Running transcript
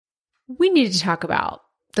we need to talk about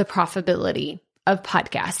the profitability of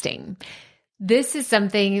podcasting. This is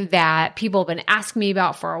something that people have been asking me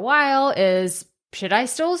about for a while is, should I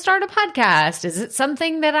still start a podcast? Is it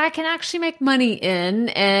something that I can actually make money in?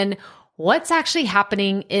 And what's actually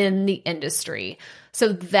happening in the industry?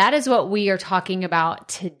 So that is what we are talking about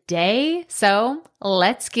today. So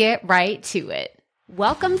let's get right to it.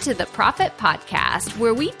 Welcome to the Profit Podcast,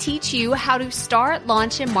 where we teach you how to start,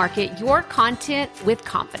 launch, and market your content with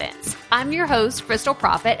confidence. I'm your host, Crystal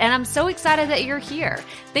Profit, and I'm so excited that you're here.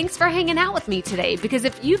 Thanks for hanging out with me today, because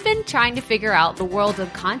if you've been trying to figure out the world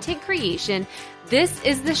of content creation, this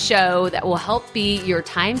is the show that will help be your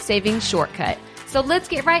time-saving shortcut. So let's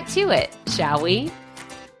get right to it, shall we?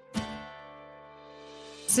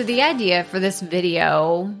 So the idea for this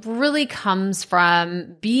video really comes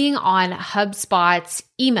from being on HubSpot's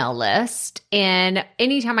email list. And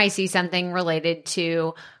anytime I see something related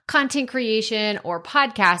to content creation or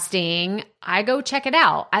podcasting, I go check it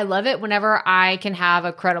out. I love it whenever I can have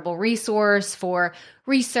a credible resource for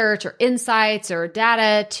research or insights or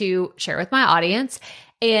data to share with my audience.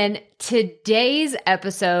 And today's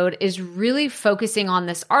episode is really focusing on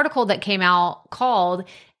this article that came out called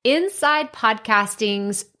Inside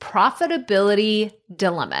Podcasting's Profitability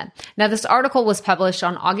Dilemma. Now, this article was published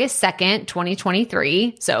on August 2nd,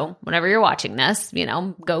 2023. So whenever you're watching this,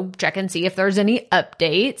 go check and see if there's any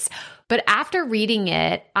updates. But after reading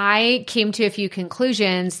it, I came to a few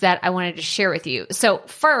conclusions that I wanted to share with you. So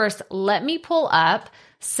first, let me pull up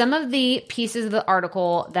some of the pieces of the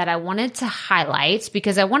article that I wanted to highlight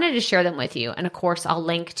because I wanted to share them with you. And of course, I'll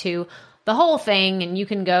link to the whole thing and you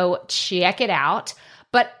can go check it out.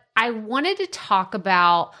 But I wanted to talk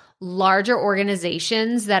about larger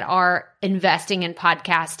organizations that are investing in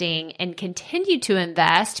podcasting and continue to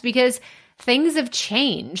invest because things have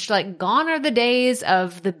changed. Like, gone are the days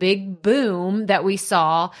of the big boom that we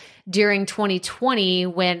saw during 2020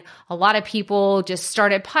 when a lot of people just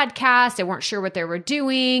started podcasts. They weren't sure what they were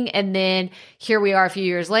doing. And then here we are a few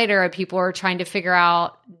years later and people are trying to figure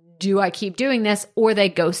out, do I keep doing this? Or they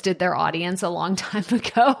ghosted their audience a long time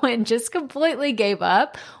ago and just completely gave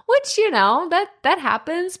up, which, that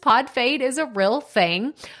happens. Pod fade is a real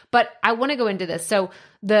thing, but I want to go into this. So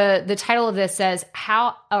the title of this says,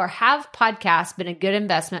 have podcasts been a good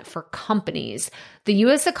investment for companies? The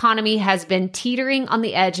U.S. economy has been teetering on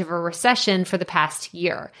the edge of a recession for the past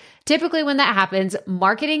year. Typically, when that happens,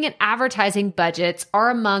 marketing and advertising budgets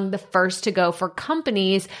are among the first to go for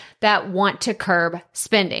companies that want to curb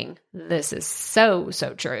spending. This is so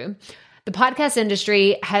true. The podcast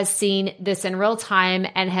industry has seen this in real time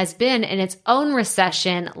and has been in its own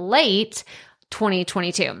recession late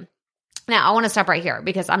 2022. Now, I want to stop right here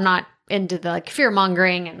because I'm not into the fear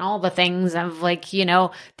mongering and all the things of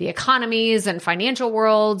the economies and financial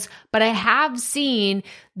worlds, but I have seen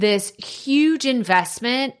this huge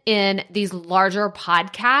investment in these larger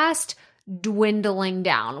podcasts dwindling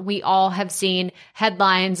down. We all have seen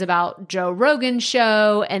headlines about Joe Rogan's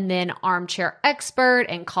show and then Armchair Expert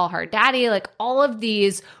and Call Her Daddy, all of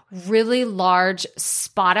these really large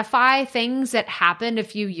Spotify things that happened a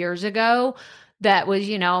few years ago. That was,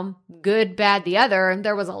 good, bad, the other. And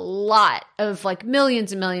there was a lot of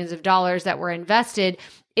millions and millions of dollars that were invested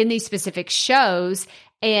in these specific shows.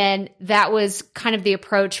 And that was kind of the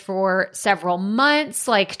approach for several months,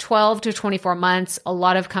 12 to 24 months. A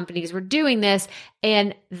lot of companies were doing this.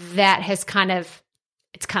 And that has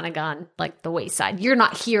it's kind of gone the wayside. You're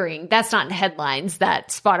not hearing, that's not in headlines that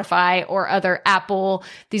Spotify or other Apple,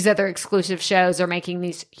 these other exclusive shows are making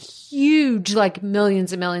these huge,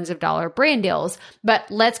 millions and millions of dollar brand deals.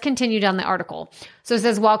 But let's continue down the article. So it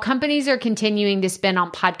says, while companies are continuing to spend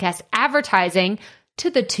on podcast advertising to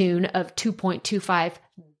the tune of $2.25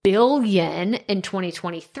 billion in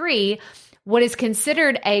 2023, what is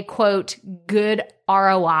considered a, quote, good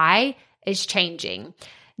ROI is changing.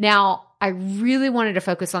 Now, I really wanted to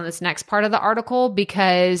focus on this next part of the article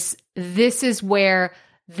because this is where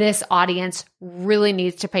this audience really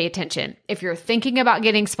needs to pay attention. If you're thinking about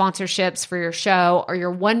getting sponsorships for your show, or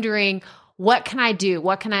you're wondering, what can I do?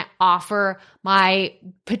 What can I offer my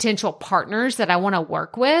potential partners that I want to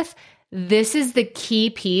work with? This is the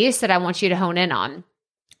key piece that I want you to hone in on.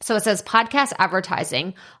 So it says podcast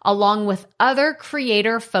advertising, along with other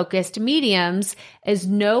creator-focused mediums, is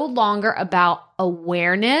no longer about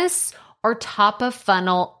awareness or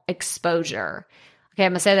top-of-funnel exposure. Okay,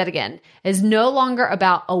 I'm going to say that again. Is no longer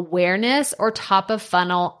about awareness or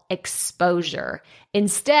top-of-funnel exposure.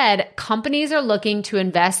 Instead, companies are looking to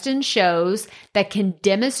invest in shows that can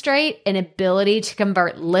demonstrate an ability to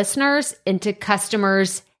convert listeners into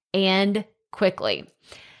customers and quickly.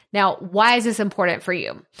 Now, why is this important for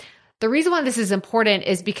you? The reason why this is important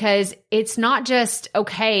is because it's not just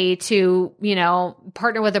okay to,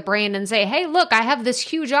 partner with a brand and say, hey, look, I have this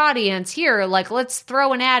huge audience here. Like, let's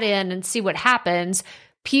throw an ad in and see what happens.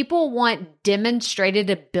 People want demonstrated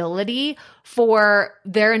ability for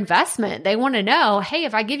their investment. They want to know, hey,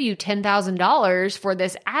 if I give you $10,000 for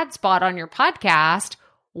this ad spot on your podcast,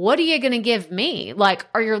 what are you going to give me? Like,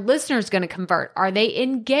 are your listeners going to convert? Are they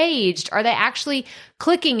engaged? Are they actually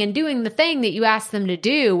clicking and doing the thing that you asked them to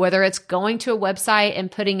do, whether it's going to a website and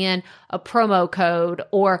putting in a promo code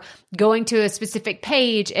or going to a specific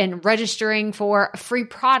page and registering for a free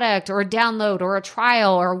product or a download or a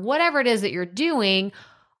trial or whatever it is that you're doing?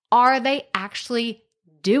 Are they actually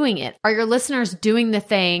doing it? Are your listeners doing the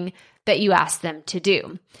thing that you asked them to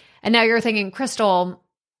do? And now you're thinking, Crystal,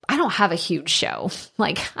 I don't have a huge show.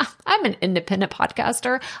 Like, I'm an independent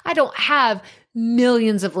podcaster. I don't have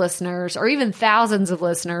millions of listeners or even thousands of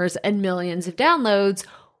listeners and millions of downloads.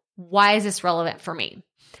 Why is this relevant for me?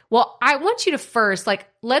 Well, I want you to first,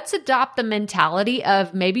 let's adopt the mentality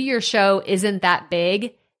of maybe your show isn't that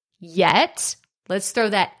big yet. Let's throw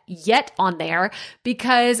that yet on there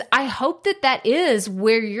because I hope that that is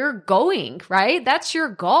where you're going, right? That's your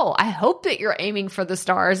goal. I hope that you're aiming for the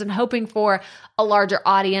stars and hoping for a larger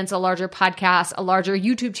audience, a larger podcast, a larger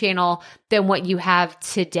YouTube channel than what you have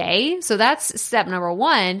today. So that's step number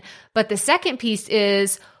one. But the second piece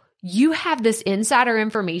is you have this insider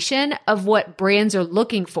information of what brands are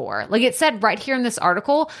looking for. Like it said right here in this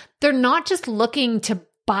article, they're not just looking to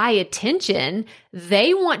buy attention.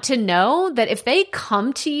 They want to know that if they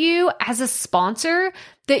come to you as a sponsor,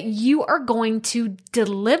 that you are going to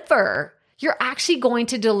deliver. You're actually going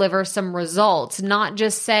to deliver some results, not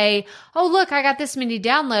just say, oh, look, I got this many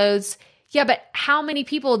downloads. Yeah, but how many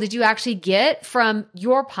people did you actually get from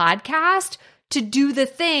your podcast to do the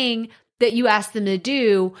thing that you asked them to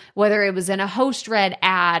do, whether it was in a host read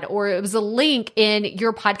ad or it was a link in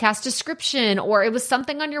your podcast description or it was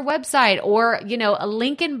something on your website or, a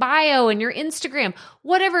link in bio in your Instagram,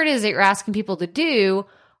 whatever it is that you're asking people to do,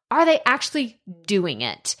 are they actually doing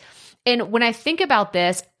it? And when I think about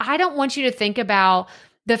this, I don't want you to think about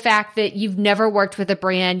the fact that you've never worked with a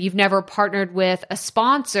brand, you've never partnered with a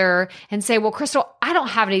sponsor and say, well, Crystal, I don't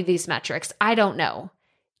have any of these metrics. I don't know.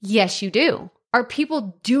 Yes, you do. Are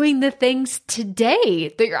people doing the things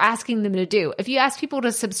today that you're asking them to do? If you ask people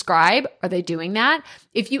to subscribe, are they doing that?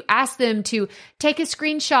 If you ask them to take a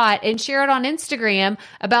screenshot and share it on Instagram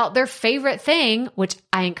about their favorite thing, which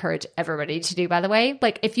I encourage everybody to do, by the way,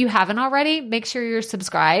 if you haven't already, make sure you're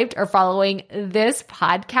subscribed or following this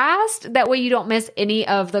podcast. That way you don't miss any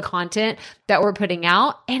of the content that we're putting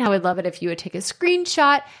out. And I would love it if you would take a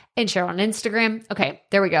screenshot and share on Instagram. Okay,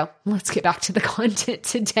 there we go. Let's get back to the content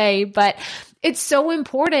today. But it's so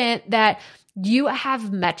important that you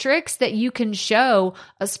have metrics that you can show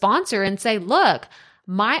a sponsor and say, look,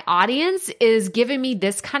 my audience is giving me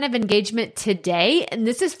this kind of engagement today, and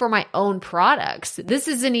this is for my own products. This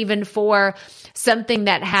isn't even for something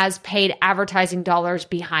that has paid advertising dollars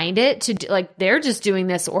behind it. They're just doing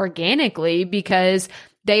this organically because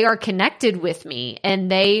they are connected with me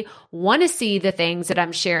and they want to see the things that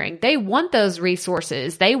I'm sharing. They want those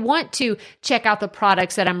resources. They want to check out the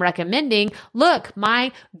products that I'm recommending. Look,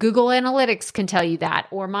 my Google Analytics can tell you that,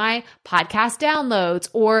 or my podcast downloads,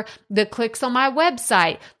 or the clicks on my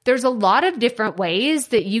website. There's a lot of different ways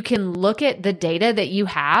that you can look at the data that you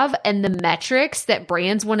have and the metrics that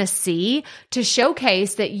brands want to see to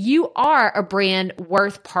showcase that you are a brand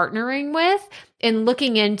worth partnering with, and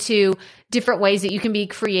looking into different ways that you can be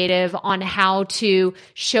creative on how to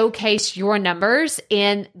showcase your numbers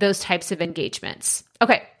in those types of engagements.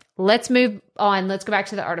 Okay, let's move on. Let's go back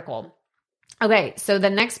to the article. Okay, so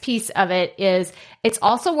the next piece of it is it's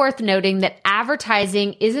also worth noting that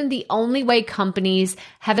advertising isn't the only way companies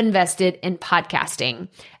have invested in podcasting.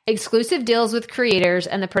 Exclusive deals with creators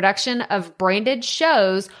and the production of branded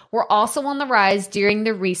shows were also on the rise during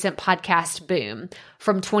the recent podcast boom.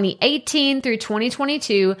 From 2018 through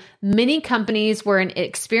 2022, many companies were in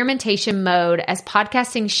experimentation mode as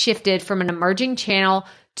podcasting shifted from an emerging channel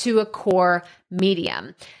to a core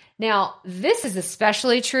medium. Now, this is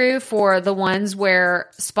especially true for the ones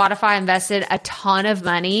where Spotify invested a ton of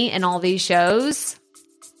money in all these shows.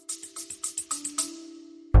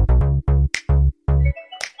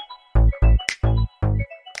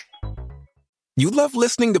 You love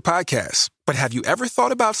listening to podcasts, but have you ever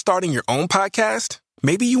thought about starting your own podcast?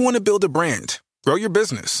 Maybe you want to build a brand, grow your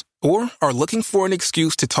business, or are looking for an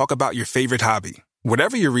excuse to talk about your favorite hobby.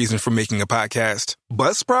 Whatever your reason for making a podcast,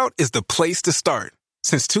 Buzzsprout is the place to start.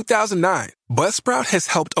 Since 2009, Buzzsprout has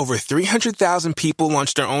helped over 300,000 people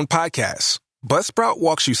launch their own podcasts. Buzzsprout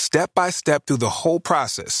walks you step by step through the whole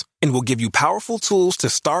process, and we'll give you powerful tools to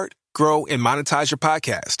start, grow, and monetize your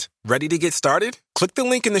podcast. Ready to get started? Click the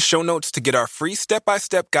link in the show notes to get our free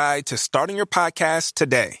step-by-step guide to starting your podcast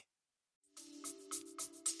today.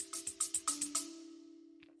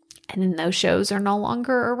 And then those shows are no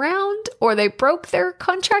longer around, or they broke their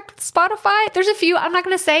contract with Spotify. There's a few. I'm not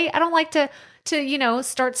going to say. I don't like to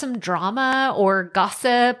start some drama or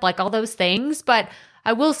gossip, like all those things. But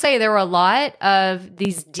I will say there were a lot of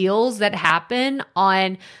these deals that happen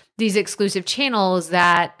on these exclusive channels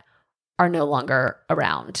that are no longer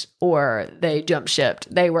around, or they jump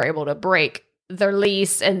shipped. They were able to break their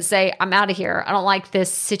lease and say, I'm out of here. I don't like this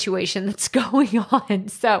situation that's going on.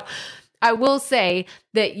 So I will say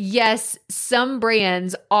that yes, some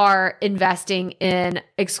brands are investing in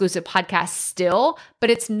exclusive podcasts still,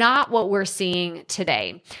 but it's not what we're seeing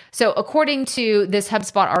today. So according to this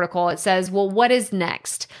HubSpot article, it says, well, what is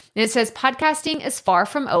next? And it says, podcasting is far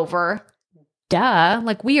from over. Duh,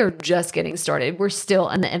 like we are just getting started. We're still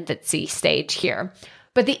in the infancy stage here.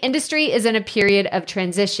 But the industry is in a period of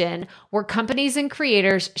transition where companies and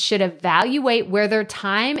creators should evaluate where their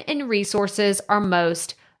time and resources are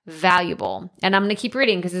most valuable. And I'm going to keep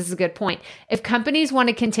reading because this is a good point. If companies want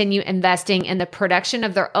to continue investing in the production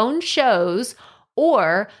of their own shows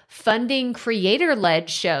or funding creator-led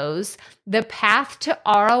shows, the path to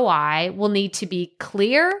ROI will need to be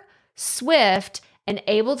clear, swift, and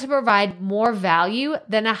able to provide more value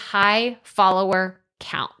than a high follower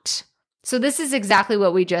count. So this is exactly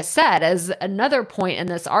what we just said. As another point in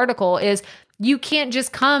this article is, you can't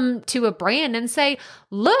just come to a brand and say,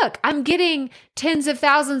 look, I'm getting tens of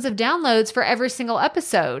thousands of downloads for every single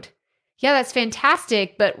episode. Yeah, that's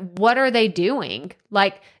fantastic, but what are they doing?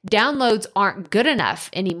 Like, downloads aren't good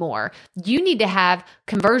enough anymore. You need to have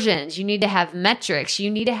conversions. You need to have metrics.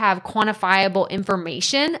 You need to have quantifiable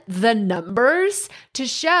information, the numbers, to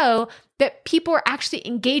show that people are actually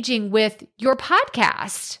engaging with your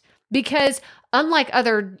podcast. Because unlike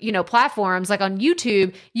other, platforms like on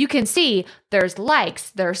YouTube, you can see there's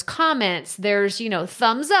likes, there's comments, there's,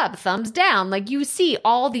 thumbs up, thumbs down. Like you see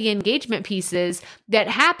all the engagement pieces that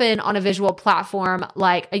happen on a visual platform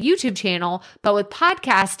like a YouTube channel. But with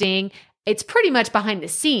podcasting, it's pretty much behind the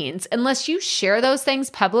scenes. Unless you share those things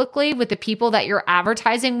publicly with the people that you're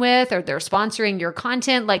advertising with, or they're sponsoring your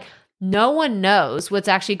content, like no one knows what's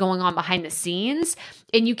actually going on behind the scenes.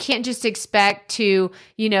 And you can't just expect to,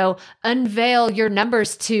 unveil your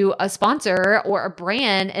numbers to a sponsor or a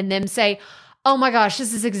brand and then say, oh my gosh,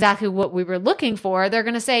 this is exactly what we were looking for. They're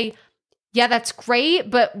going to say, yeah, that's great,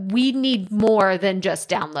 but we need more than just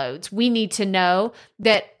downloads. We need to know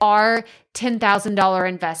that our $10,000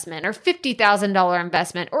 investment or $50,000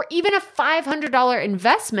 investment or even a $500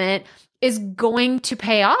 investment is going to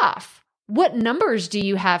pay off. What numbers do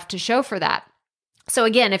you have to show for that? So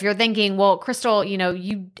again, if you're thinking, well, Crystal,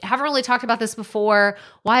 you haven't really talked about this before.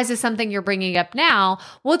 Why is this something you're bringing up now?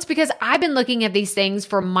 Well, it's because I've been looking at these things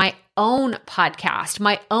for my own podcast,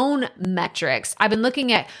 my own metrics. I've been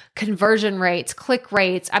looking at conversion rates, click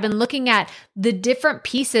rates. I've been looking at the different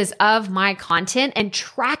pieces of my content and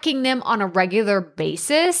tracking them on a regular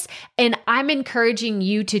basis. And I'm encouraging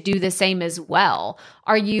you to do the same as well.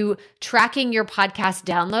 Are you tracking your podcast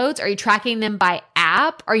downloads? Are you tracking them by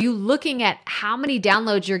app? Are you looking at how many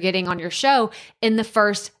downloads you're getting on your show in the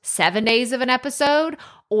first 7 days of an episode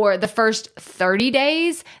or the first 30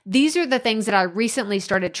 days? These are the things that I recently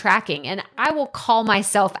started tracking. And I will call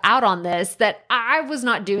myself out on this, that I was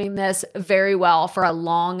not doing this very well for a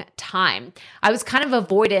long time. I was kind of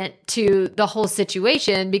avoidant to the whole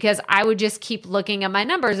situation because I would just keep looking at my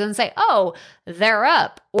numbers and say, oh, they're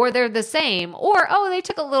up, or they're the same, or, oh, they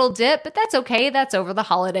took a little dip, but that's okay. That's over the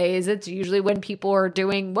holidays. It's usually when people are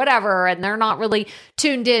doing whatever and they're not really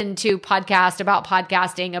tuned in to podcast about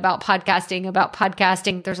podcasting, about podcasting, about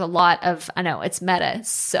podcasting. There's a lot of, I know it's meta,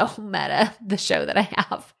 so meta, the show that I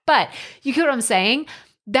have, but you get what I'm saying?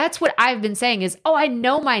 That's what I've been saying is, oh, I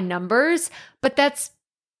know my numbers, but that's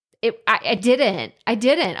it. I didn't.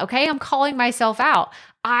 Okay. I'm calling myself out.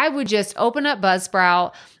 I would just open up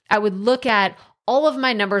Buzzsprout. I would look at all of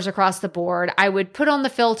my numbers across the board. I would put on the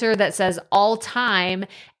filter that says all time,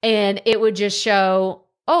 and it would just show,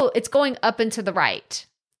 oh, it's going up and to the right.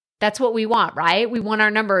 That's what we want, right? We want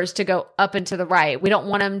our numbers to go up and to the right. We don't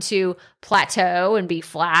want them to plateau and be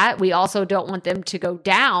flat. We also don't want them to go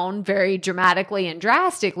down very dramatically and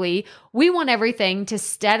drastically. We want everything to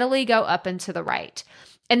steadily go up and to the right.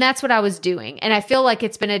 And that's what I was doing. And I feel like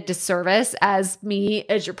it's been a disservice as me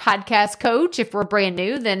as your podcast coach. If we're brand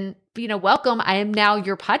new, then, welcome. I am now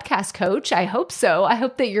your podcast coach. I hope so. I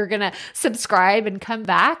hope that you're going to subscribe and come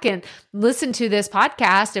back and listen to this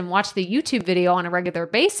podcast and watch the YouTube video on a regular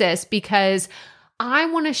basis, because I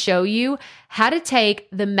want to show you how to take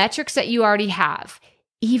the metrics that you already have,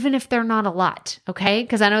 even if they're not a lot, okay?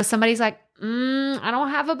 Because I know somebody's like, I don't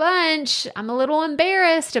have a bunch. I'm a little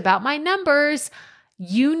embarrassed about my numbers.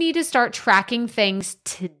 You need to start tracking things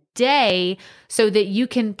today so that you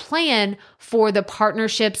can plan for the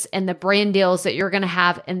partnerships and the brand deals that you're going to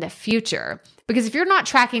have in the future. Because if you're not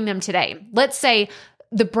tracking them today, let's say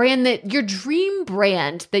the brand that your dream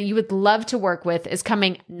brand that you would love to work with is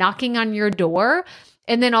coming knocking on your door.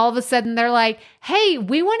 And then all of a sudden they're like, hey,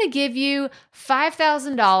 we want to give you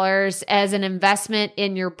 $5,000 as an investment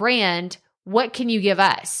in your brand. What can you give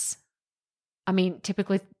us? I mean,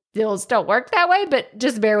 typically deals don't work that way, but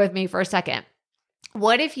just bear with me for a second.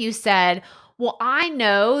 What if you said, well, I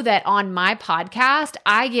know that on my podcast,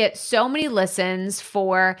 I get so many listens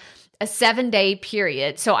for a 7-day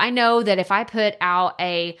period. So I know that if I put out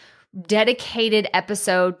a dedicated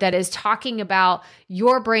episode that is talking about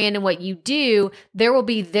your brand and what you do, there will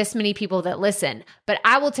be this many people that listen. But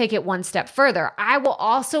I will take it one step further. I will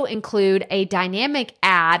also include a dynamic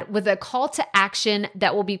ad with a call to action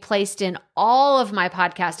that will be placed in all of my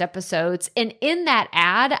podcast episodes. And in that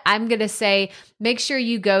ad, I'm going to say, make sure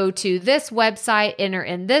you go to this website, enter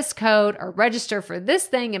in this code, or register for this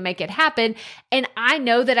thing and make it happen. And I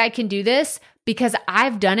know that I can do this because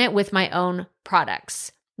I've done it with my own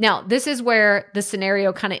products. Now, this is where the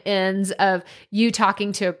scenario kind of ends of you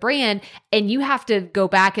talking to a brand, and you have to go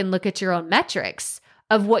back and look at your own metrics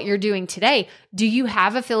of what you're doing today. Do you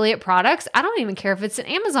have affiliate products? I don't even care if it's an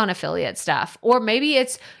Amazon affiliate stuff, or maybe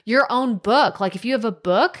it's your own book. Like if you have a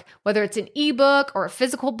book, whether it's an ebook or a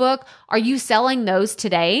physical book, are you selling those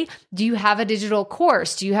today? Do you have a digital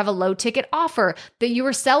course? Do you have a low ticket offer that you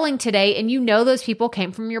are selling today and you know those people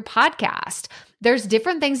came from your podcast? There's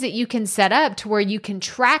different things that you can set up to where you can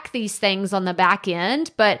track these things on the back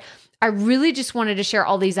end. But I really just wanted to share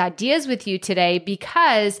all these ideas with you today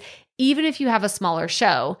because even if you have a smaller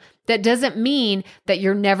show, that doesn't mean that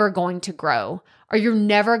you're never going to grow or you're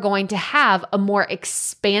never going to have a more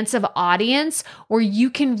expansive audience where you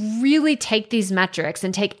can really take these metrics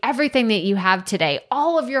and take everything that you have today,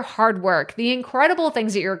 all of your hard work, the incredible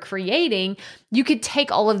things that you're creating. You could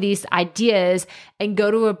take all of these ideas and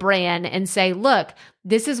go to a brand and say, look,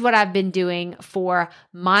 this is what I've been doing for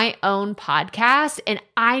my own podcast, and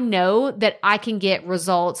I know that I can get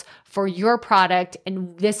results for your product,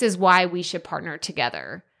 and this is why we should partner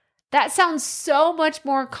together. That sounds so much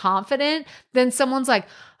more confident than someone's like,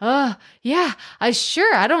 oh, yeah, I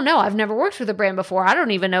don't know. I've never worked with a brand before. I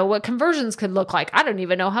don't even know what conversions could look like. I don't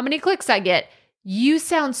even know how many clicks I get. You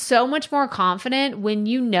sound so much more confident when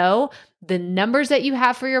you know the numbers that you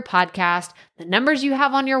have for your podcast, the numbers you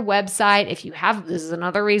have on your website. If you have, this is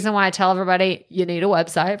another reason why I tell everybody you need a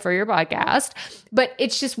website for your podcast. But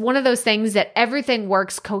it's just one of those things that everything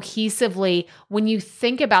works cohesively when you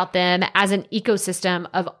think about them as an ecosystem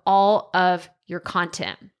of all of your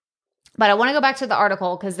content. But I want to go back to the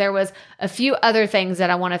article because there was a few other things that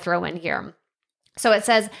I want to throw in here. So it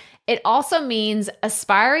says, it also means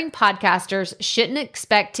aspiring podcasters shouldn't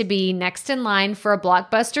expect to be next in line for a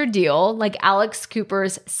blockbuster deal like Alex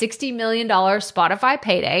Cooper's $60 million Spotify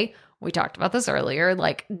payday. We talked about this earlier,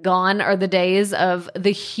 like gone are the days of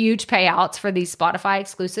the huge payouts for these Spotify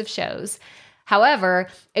exclusive shows. However,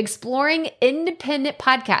 exploring independent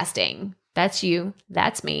podcasting, that's you,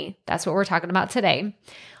 that's me, that's what we're talking about today,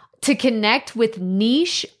 to connect with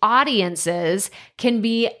niche audiences can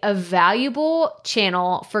be a valuable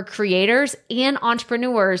channel for creators and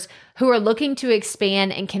entrepreneurs who are looking to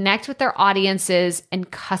expand and connect with their audiences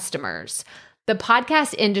and customers. The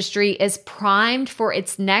podcast industry is primed for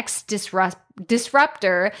its next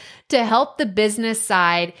disruptor to help the business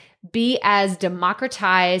side be as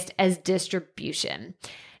democratized as distribution.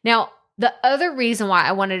 Now, the other reason why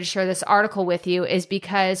I wanted to share this article with you is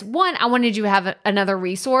because, one, I wanted you to have another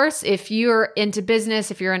resource. If you're into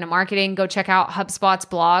business, if you're into marketing, go check out HubSpot's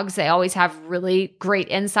blogs. They always have really great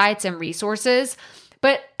insights and resources.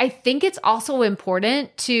 But I think it's also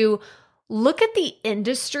important to look at the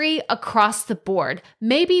industry across the board.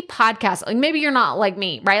 Maybe podcasts, like maybe you're not like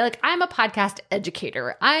me, right? Like I'm a podcast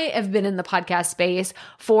educator. I have been in the podcast space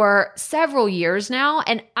for several years now,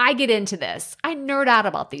 and I get into this. I nerd out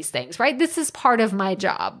about these things, right? This is part of my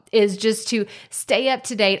job, is just to stay up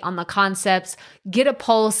to date on the concepts, get a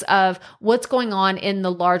pulse of what's going on in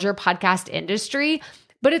the larger podcast industry.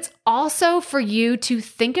 But it's also for you to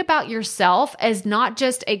think about yourself as not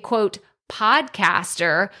just a quote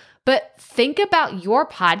podcaster, but think about your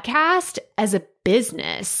podcast as a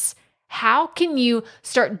business. How can you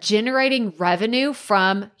start generating revenue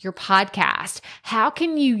from your podcast? How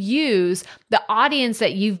can you use the audience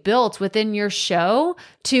that you've built within your show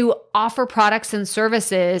to offer products and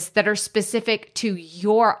services that are specific to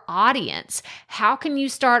your audience? How can you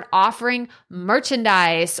start offering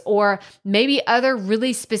merchandise or maybe other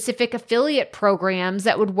really specific affiliate programs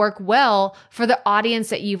that would work well for the audience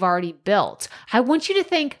that you've already built? I want you to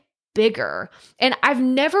think bigger. And I've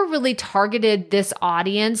never really targeted this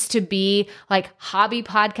audience to be like hobby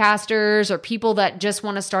podcasters or people that just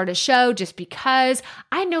want to start a show, just because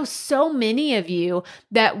I know so many of you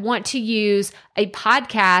that want to use a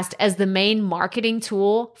podcast as the main marketing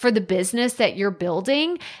tool for the business that you're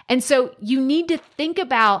building. And so you need to think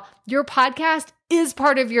about your podcast is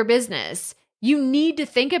part of your business. You need to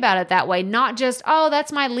think about it that way, not just, oh,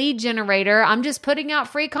 that's my lead generator. I'm just putting out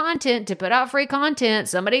free content to put out free content.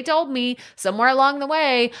 Somebody told me somewhere along the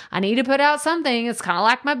way, I need to put out something. It's kind of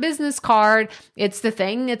like my business card. It's the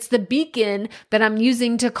thing, it's the beacon that I'm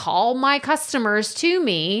using to call my customers to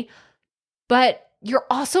me. But you're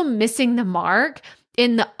also missing the mark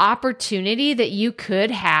in the opportunity that you could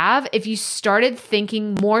have if you started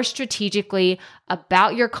thinking more strategically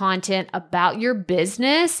about your content, about your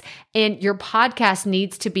business, and your podcast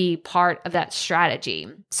needs to be part of that strategy.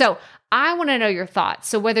 So I want to know your thoughts.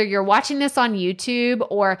 So whether you're watching this on YouTube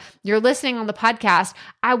or you're listening on the podcast,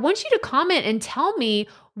 I want you to comment and tell me,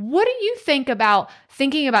 what do you think about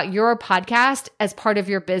thinking about your podcast as part of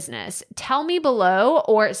your business? Tell me below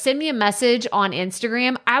or send me a message on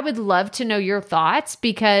Instagram. I would love to know your thoughts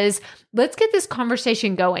because let's get this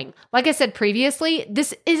conversation going. Like I said previously,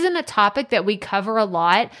 this isn't a topic that we cover a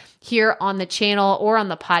lot here on the channel or on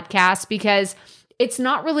the podcast because it's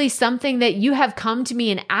not really something that you have come to me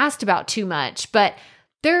and asked about too much. But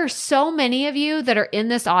there are so many of you that are in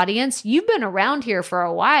this audience. You've been around here for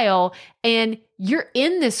a while and you're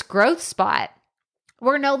in this growth spot.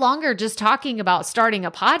 We're no longer just talking about starting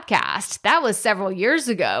a podcast. That was several years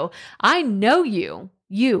ago. I know you.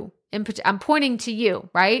 I'm pointing to you,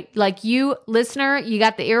 right? Like you, listener, you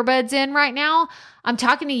got the earbuds in right now. I'm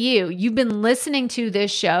talking to you. You've been listening to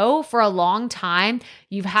this show for a long time.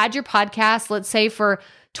 You've had your podcast, let's say for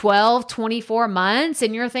 12, 24 months,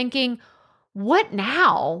 and you're thinking, what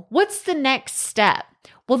now? What's the next step?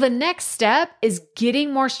 Well, the next step is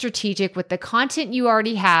getting more strategic with the content you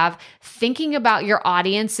already have, thinking about your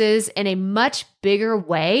audiences in a much bigger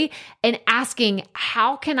way, and asking,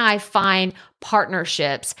 how can I find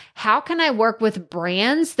partnerships? How can I work with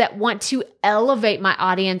brands that want to elevate my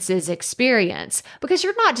audience's experience? Because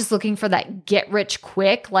you're not just looking for that get rich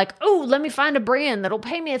quick, like, oh, let me find a brand that'll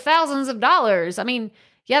pay me thousands of dollars. I mean,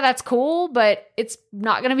 yeah, that's cool, but it's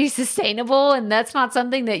not going to be sustainable. And that's not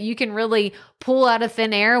something that you can really pull out of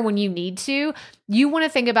thin air when you need to. You want to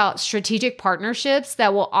think about strategic partnerships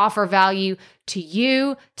that will offer value to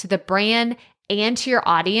you, to the brand, and to your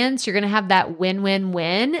audience. You're going to have that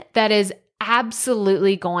win-win-win that is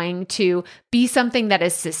absolutely going to be something that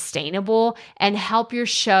is sustainable and help your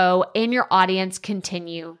show and your audience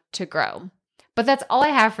continue to grow. But that's all I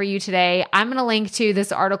have for you today. I'm going to link to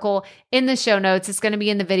this article in the show notes. It's going to be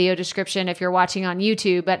in the video description if you're watching on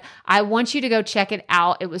YouTube, but I want you to go check it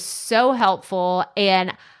out. It was so helpful,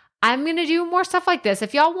 and I'm going to do more stuff like this.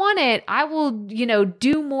 If y'all want it, I will,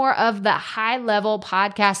 do more of the high level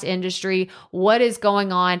podcast industry, what is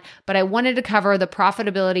going on. But I wanted to cover the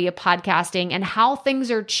profitability of podcasting and how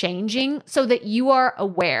things are changing so that you are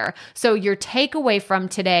aware. So your takeaway from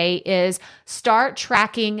today is start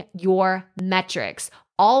tracking your metrics.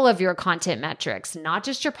 All of your content metrics, not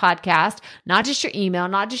just your podcast, not just your email,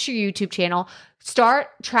 not just your YouTube channel. Start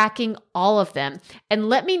tracking all of them and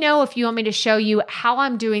let me know if you want me to show you how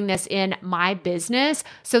I'm doing this in my business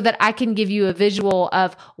so that I can give you a visual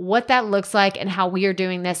of what that looks like and how we are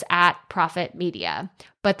doing this at Profit Media.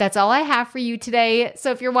 But that's all I have for you today.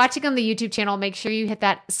 So if you're watching on the YouTube channel, make sure you hit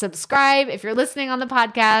that subscribe. If you're listening on the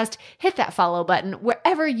podcast, hit that follow button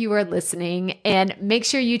wherever you are listening, and make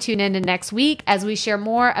sure you tune in to next week as we share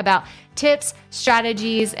more about tips,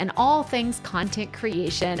 strategies, and all things content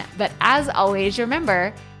creation. But as always,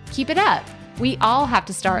 remember, keep it up. We all have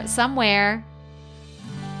to start somewhere.